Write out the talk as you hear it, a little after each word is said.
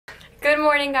Good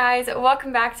morning, guys.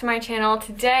 Welcome back to my channel.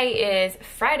 Today is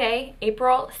Friday,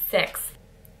 April 6th.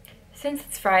 Since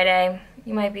it's Friday,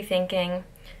 you might be thinking,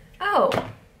 oh,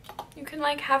 you can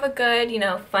like have a good,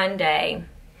 fun day.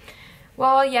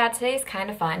 Well, yeah, today's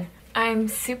kind of fun. I'm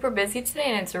super busy today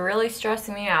and it's really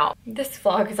stressing me out. This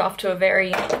vlog is off to a very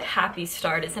happy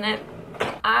start, isn't it?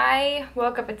 I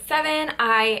woke up at 7.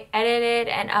 I edited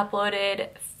and uploaded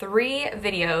 3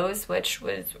 videos, which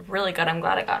was really good. I'm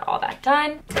glad I got all that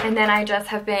done. And then I just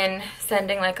have been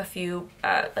sending like a few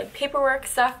paperwork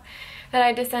stuff that I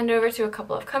had to send over to a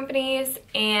couple of companies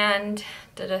and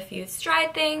did a few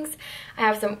STRIDE things. I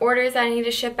have some orders I need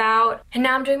to ship out. And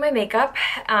now I'm doing my makeup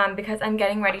because I'm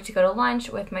getting ready to go to lunch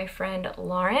with my friend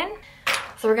Lauren.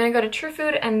 So we're gonna go to True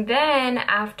Food, and then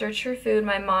after True Food,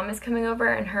 my mom is coming over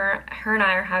and her and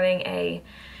I are having a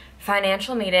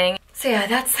financial meeting. So yeah,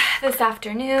 that's this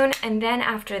afternoon. And then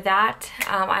after that,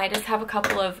 I just have a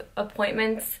couple of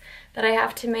appointments that I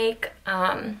have to make.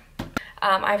 I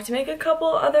have to make a couple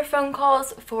other phone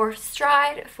calls for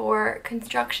STRIDE for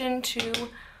construction to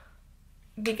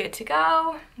be good to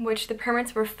go, which the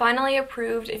permits were finally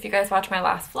approved. If you guys watched my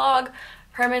last vlog,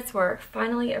 permits were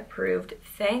finally approved,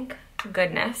 thank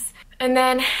goodness. And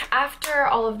then after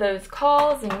all of those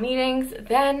calls and meetings,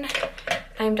 then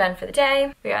I'm done for the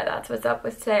day. But yeah, that's what's up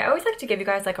with today. I always like to give you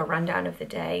guys like a rundown of the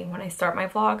day when I start my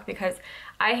vlog, because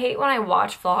I hate when I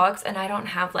watch vlogs and I don't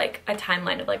have like a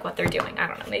timeline of like what they're doing. I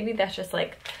don't know, maybe that's just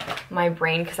like my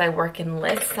brain because I work in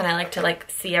lists and I like to like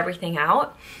see everything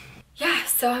out. Yeah,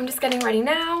 so I'm just getting ready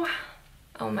now.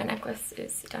 Oh, my necklace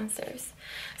is downstairs.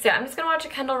 So yeah, I'm just gonna watch a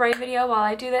Kendall Wright video while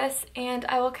I do this, and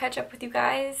I will catch up with you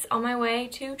guys on my way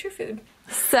to True Food.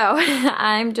 So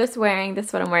I'm just wearing, this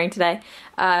is what I'm wearing today.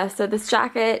 So this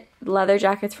jacket, leather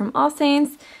jacket's from All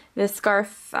Saints. This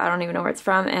scarf, I don't even know where it's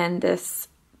from, and this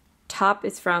top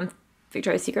is from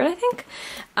Victoria's Secret, I think.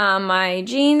 My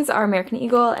jeans are American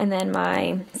Eagle, and then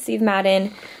my Steve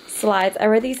Madden slides. I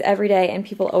wear these every day, and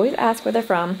people always ask where they're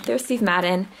from. They're Steve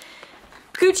Madden.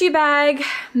 Gucci bag.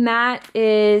 Matt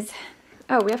is,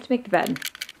 oh, we have to make the bed.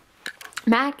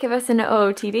 Matt, give us an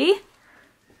OOTD.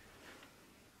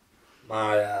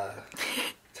 My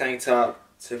tank top,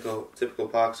 typical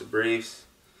boxer briefs,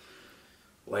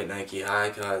 white Nike high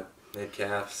cut, mid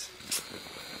calves,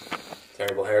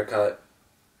 terrible haircut,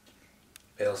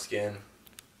 pale skin,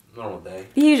 normal day.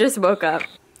 You just woke up.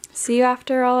 See you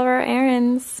after all of our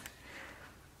errands.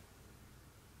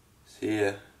 See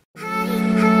ya.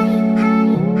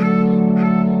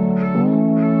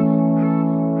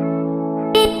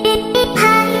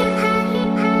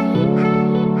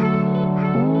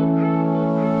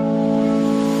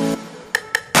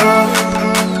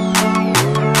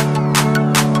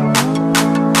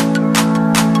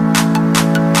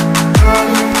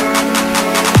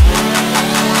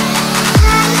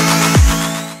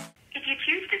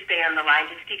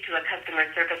 Customer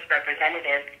service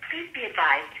representative, please be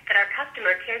advised that our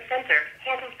customer care center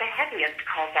handles the heaviest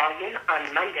call volume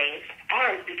on Mondays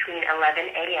and between 11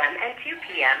 a.m. and 2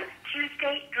 p.m.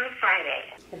 Tuesday through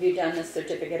Friday. Have you done the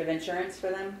certificate of insurance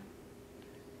for them?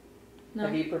 No.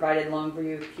 Have you provided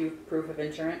Longview proof of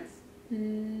insurance?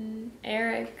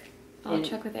 Eric. I'll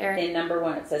check with Eric. In number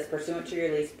 1, it says, pursuant to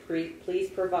your lease, please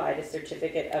provide a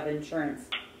certificate of insurance.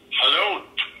 Hello,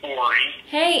 Tori.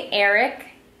 Hey, Eric.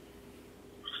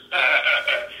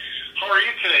 How are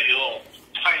you today, you little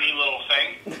tiny little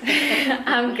thing?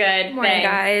 I'm good. Morning,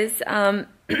 guys.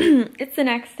 It's the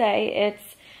next day.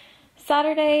 It's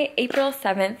Saturday, April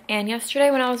 7th, and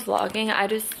yesterday when I was vlogging, I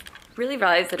just really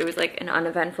realized that it was like an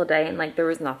uneventful day and like there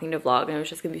was nothing to vlog and it was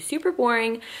just gonna be super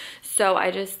boring. So I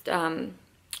just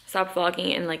stopped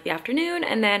vlogging in like the afternoon,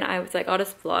 and then I was like, I'll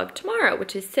just vlog tomorrow,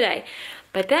 which is today.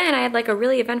 But then I had like a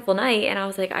really eventful night and I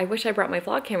was like, I wish I brought my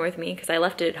vlog camera with me because I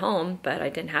left it at home, but I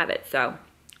didn't have it, so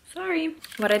sorry.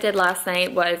 What I did last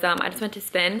night was I just went to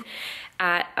spin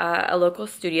at a local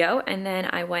studio, and then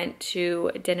I went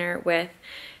to dinner with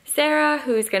Sarah,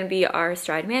 who's gonna be our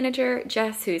STRIDE manager,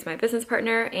 Jess, who's my business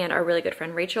partner, and our really good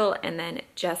friend Rachel, and then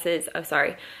Jess's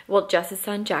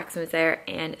son Jackson was there,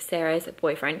 and Sarah's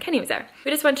boyfriend Kenny was there.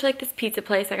 We just went to like this pizza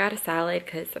place. I got a salad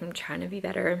because I'm trying to be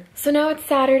better. So now it's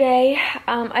Saturday.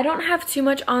 I don't have too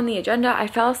much on the agenda. I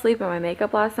fell asleep in my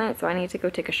makeup last night, so I need to go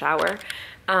take a shower.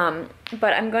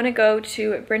 But I'm gonna go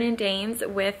to Bryn & Danes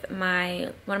with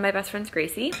one of my best friends,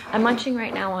 Gracie. I'm munching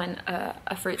right now on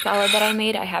a fruit salad that I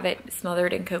made. I have it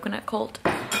smothered in coconut cold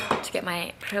to get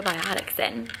my probiotics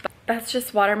in. But that's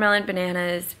just watermelon,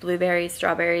 bananas, blueberries,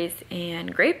 strawberries,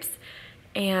 and grapes.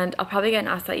 And I'll probably get an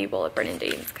acai bowl of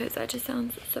bernardines because that just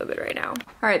sounds so good right now.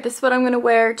 All right, this is what I'm gonna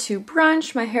wear to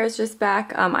brunch. My hair is just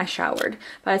back. I showered,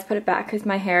 but I just put it back because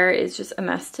my hair is just a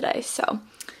mess today. So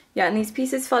yeah, and these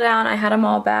pieces fell down. I had them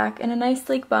all back in a nice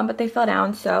sleek bun, but they fell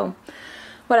down, so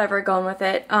whatever, going with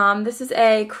it. This is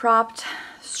a cropped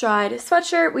STRIDE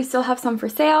sweatshirt. We still have some for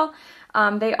sale.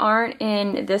 They aren't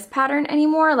in this pattern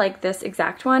anymore, like this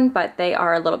exact one, but they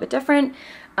are a little bit different.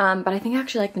 But I think I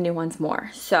actually like the new ones more.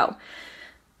 So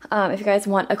if you guys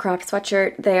want a cropped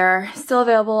sweatshirt, they are still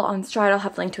available on STRIDE. I'll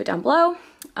have a link to it down below.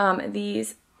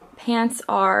 These pants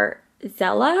are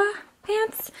Zella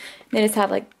pants. They just have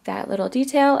like that little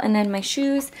detail. And then my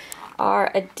shoes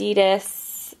are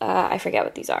Adidas. I forget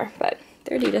what these are, but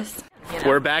they're Adidas. You know.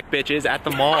 We're back, bitches, at the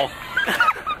mall.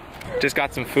 Just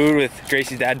got some food with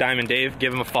Gracie's dad, Diamond Dave.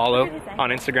 Give him a follow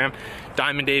on Instagram.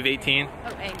 Diamond Dave 18. Oh,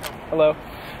 angle. Hello.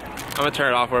 I'm gonna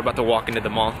turn it off. We're about to walk into the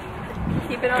mall.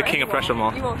 Keep it on. The King of Prussia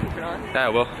Mall. You won't keep it on. Yeah, I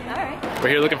will. Alright. We're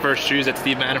here looking for shoes at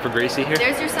Steve Madden for Gracie here.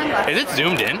 There's your sunglasses. Is it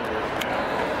zoomed in?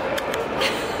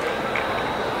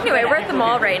 Anyway, we're at the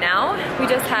mall right now. We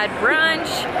just had brunch.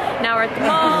 Now we're at the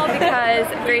mall because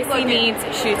Gracie needs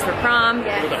shoes for prom.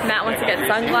 Matt wants to get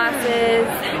sunglasses.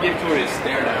 You give Tori a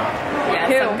stare now.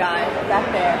 Yeah, some guy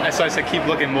back there. So I said, keep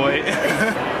looking, boy.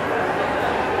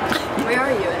 Where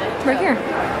are you in it? Right here.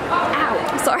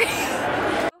 Ow, sorry.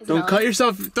 Don't cut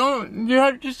yourself. Don't. You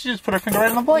have just put our finger right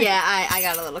on the blade. Yeah, I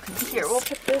got a little confused. Here, we'll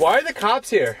put this. Why are the cops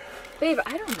here? Babe,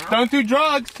 I don't know. Don't do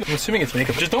drugs. I'm assuming it's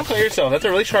makeup. Just don't cut yourself. That's a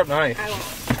really sharp knife. I won't.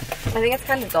 I think it's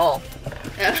kind of dull.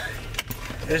 Yeah.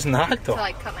 It's not dull. So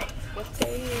I cut my.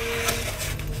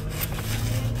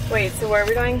 Wait, so where are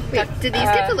we going? Wait, did these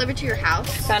get delivered to your house?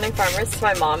 Founding Farmers. It's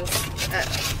my mom's.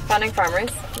 Founding Farmers,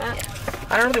 Matt. Yeah.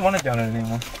 I don't really want a donut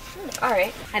anymore. All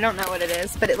right. I don't know what it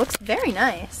is, but it looks very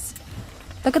nice.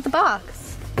 Look at the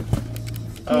box.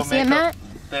 Can you see it, Matt?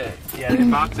 Yeah, they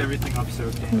box everything up so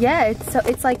good. Yeah,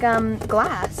 it's like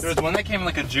glass. There was one that came in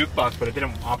like a jukebox, but it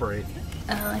didn't operate.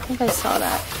 I think I saw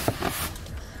that.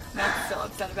 Matt's still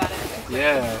upset about it.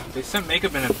 Yeah, they sent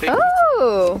makeup in a big.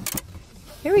 Oh,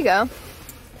 here we go.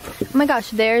 Oh my gosh,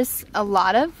 there's a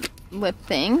lot of lip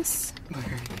things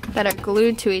that are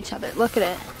glued to each other. Look at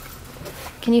it.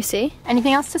 Can you see?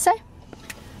 Anything else to say?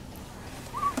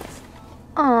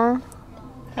 Aw.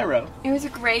 Hello. It was a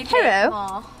great day at the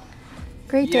mall.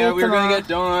 Great day Yeah, at we the were gonna mall. get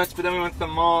donuts, but then we went to the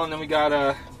mall, and then we got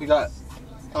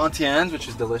Auntie Anne's, which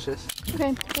is delicious.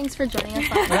 Okay, thanks for joining us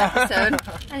on this episode.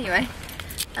 Anyway,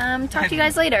 talk to you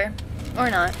guys later. Or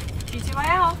not.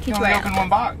 TTYL. You only opened one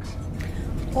box.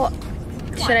 Well,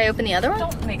 should I open the other one?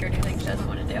 Don't make her do things she doesn't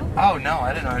want to do. Oh, no,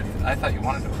 I didn't know. I thought you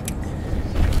wanted to.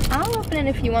 I'll open it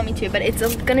if you want me to, but it's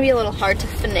gonna be a little hard to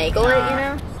finagle it, you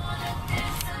know?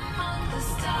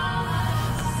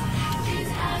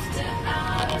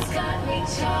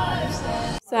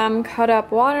 Some cut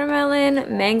up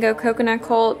watermelon, mango coconut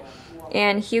colt,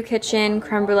 and Hue Kitchen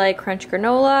creme brulee crunch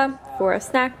granola for a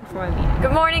snack before my meeting.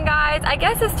 Good morning, guys. I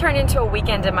guess it's turned into a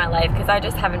weekend in my life because I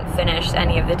just haven't finished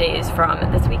any of the days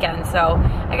from this weekend. So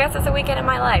I guess it's a weekend in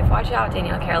my life. Watch out,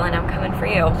 Danielle Caroline, I'm coming for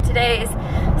you. Today is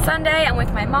Sunday. I'm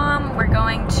with my mom. We're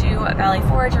going to Valley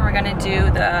Forge and we're gonna do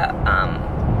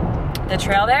the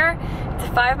trail there. It's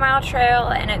a 5-mile trail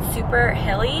and it's super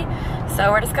hilly. So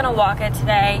we're just gonna walk it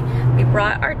today. We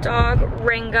brought our dog,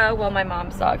 Ringo. Well, my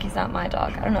mom's dog, he's not my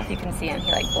dog. I don't know if you can see him. He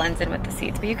like blends in with the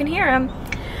seats, but you can hear him.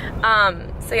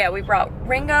 So yeah, we brought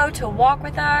Ringo to walk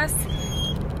with us.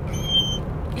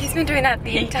 He's been doing that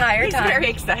the entire time. He's very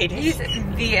excited. He's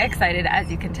the excited,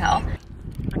 as you can tell.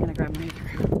 I'm gonna grab my hair.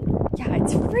 Yeah,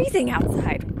 it's freezing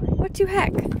outside. What the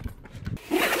heck?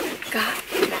 God.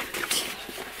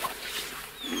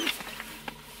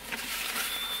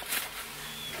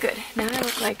 Good, now I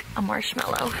look like a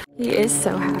marshmallow. He is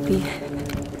so happy.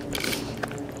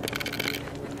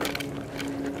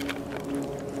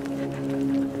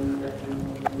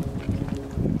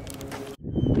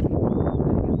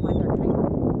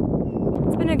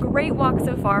 It's been a great walk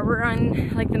so far. We're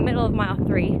on like the middle of mile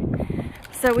 3.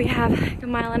 So we have like a 1.5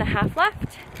 miles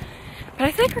left. But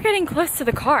I think we're getting close to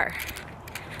the car.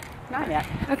 Not yet.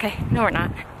 Okay, no we're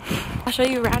not. I'll show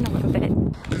you around a little bit.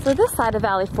 So this side of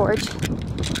Valley Forge,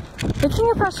 the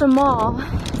King of Prussia Mall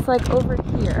is like over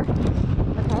here.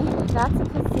 Okay, that's a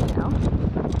casino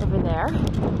over there.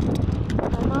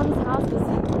 My mom's house is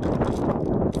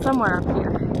somewhere up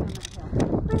here.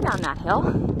 Right down that hill.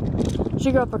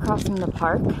 She grew up across from the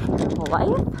park her whole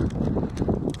life.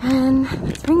 And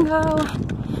it's Ringo,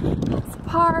 it's the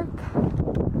park.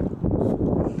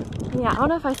 Yeah, I don't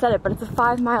know if I said it, but it's a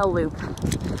 5-mile loop.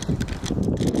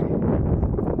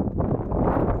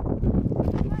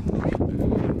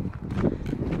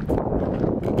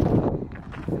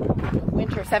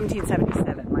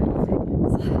 1777, my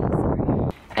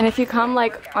mistake. And if you come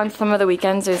like on some of the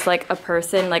weekends, there's like a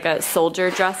person, like a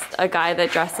soldier dressed, a guy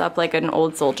that dressed up like an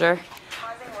old soldier.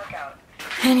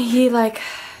 And he like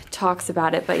talks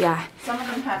about it, but yeah. Some of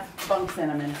them have bunks in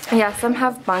them. Yeah, some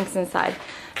have bunks inside.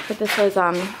 But this was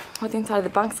what the inside of the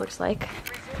bunks looks like.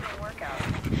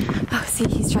 Oh, see,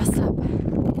 he's dressed up.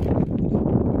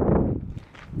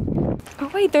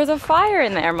 Oh wait, there's a fire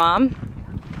in there, Mom.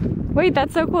 Wait,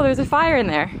 that's so cool, there's a fire in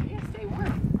there. Yeah, stay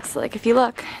warm. So like if you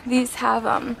look, these have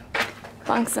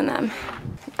bunks in them.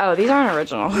 Oh, these aren't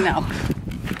original. No.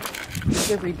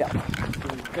 They're rebuilt.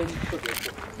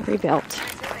 Rebuilt.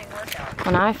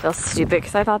 Well, now I feel stupid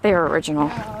because I thought they were original.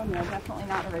 Oh, no, definitely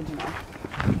not original.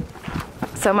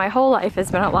 So my whole life has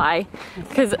been a lie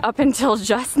because up until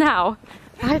just now,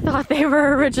 I thought they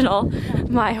were original.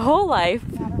 My whole life.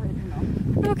 Not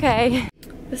original. Okay.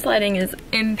 This lighting is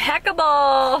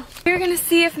impeccable. We're gonna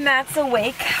see if Matt's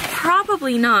awake.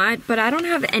 Probably not, but I don't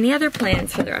have any other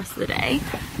plans for the rest of the day.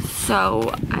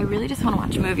 So I really just wanna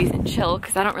watch movies and chill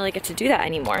because I don't really get to do that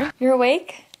anymore. You're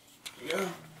awake? Yeah.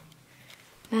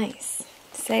 Nice.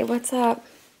 Say what's up.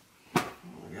 Oh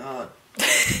my God.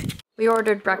 We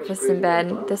ordered breakfast in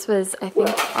bed. This was, I think,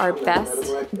 our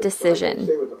best decision.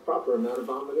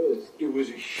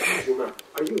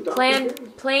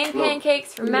 Plain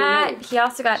pancakes for Matt. He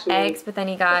also got eggs, but then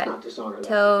he got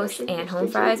toast and home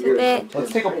fries with it.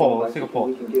 Let's take a poll. Let's take a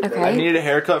poll. I Okay. needed a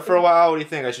haircut for a while. What do you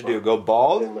think I should do? Go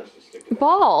bald?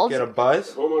 Bald? Get a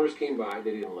buzz? Homeowners came by,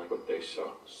 they didn't like what they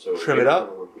saw. So Trim it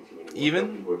up?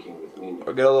 Even? Or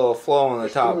get a little flow on the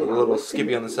top with a little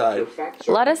skippy on the side?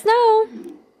 Let us know.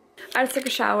 I just took a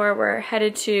shower. We're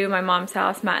headed to my mom's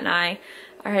house. Matt and I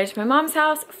are headed to my mom's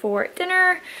house for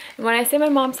dinner. And when I say my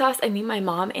mom's house, I mean my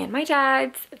mom and my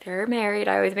dad's. They're married.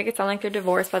 I always make it sound like they're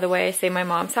divorced by the way I say my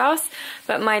mom's house.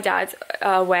 But my dad's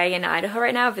away in Idaho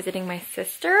right now visiting my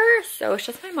sister. So it's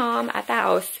just my mom at the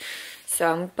house.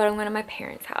 But I'm going to my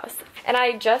parents' house. And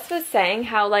I just was saying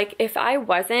how like if I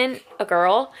wasn't a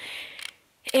girl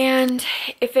and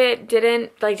if it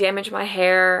didn't like damage my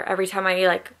hair every time I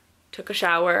like took a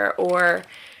shower, or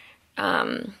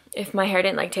if my hair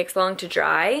didn't like take so long to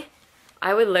dry,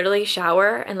 I would literally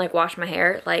shower and like wash my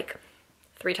hair like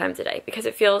 3 times a day because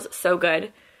it feels so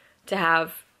good to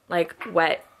have like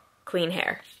wet, clean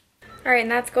hair. All right,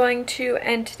 and that's going to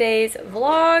end today's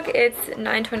vlog. It's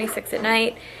 9:26 at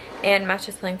night and Matt's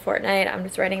just playing Fortnite. I'm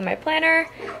just writing my planner,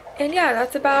 and yeah,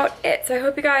 that's about it. So I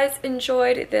hope you guys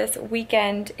enjoyed this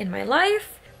weekend in my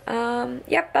life.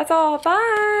 Yep, that's all.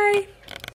 Bye.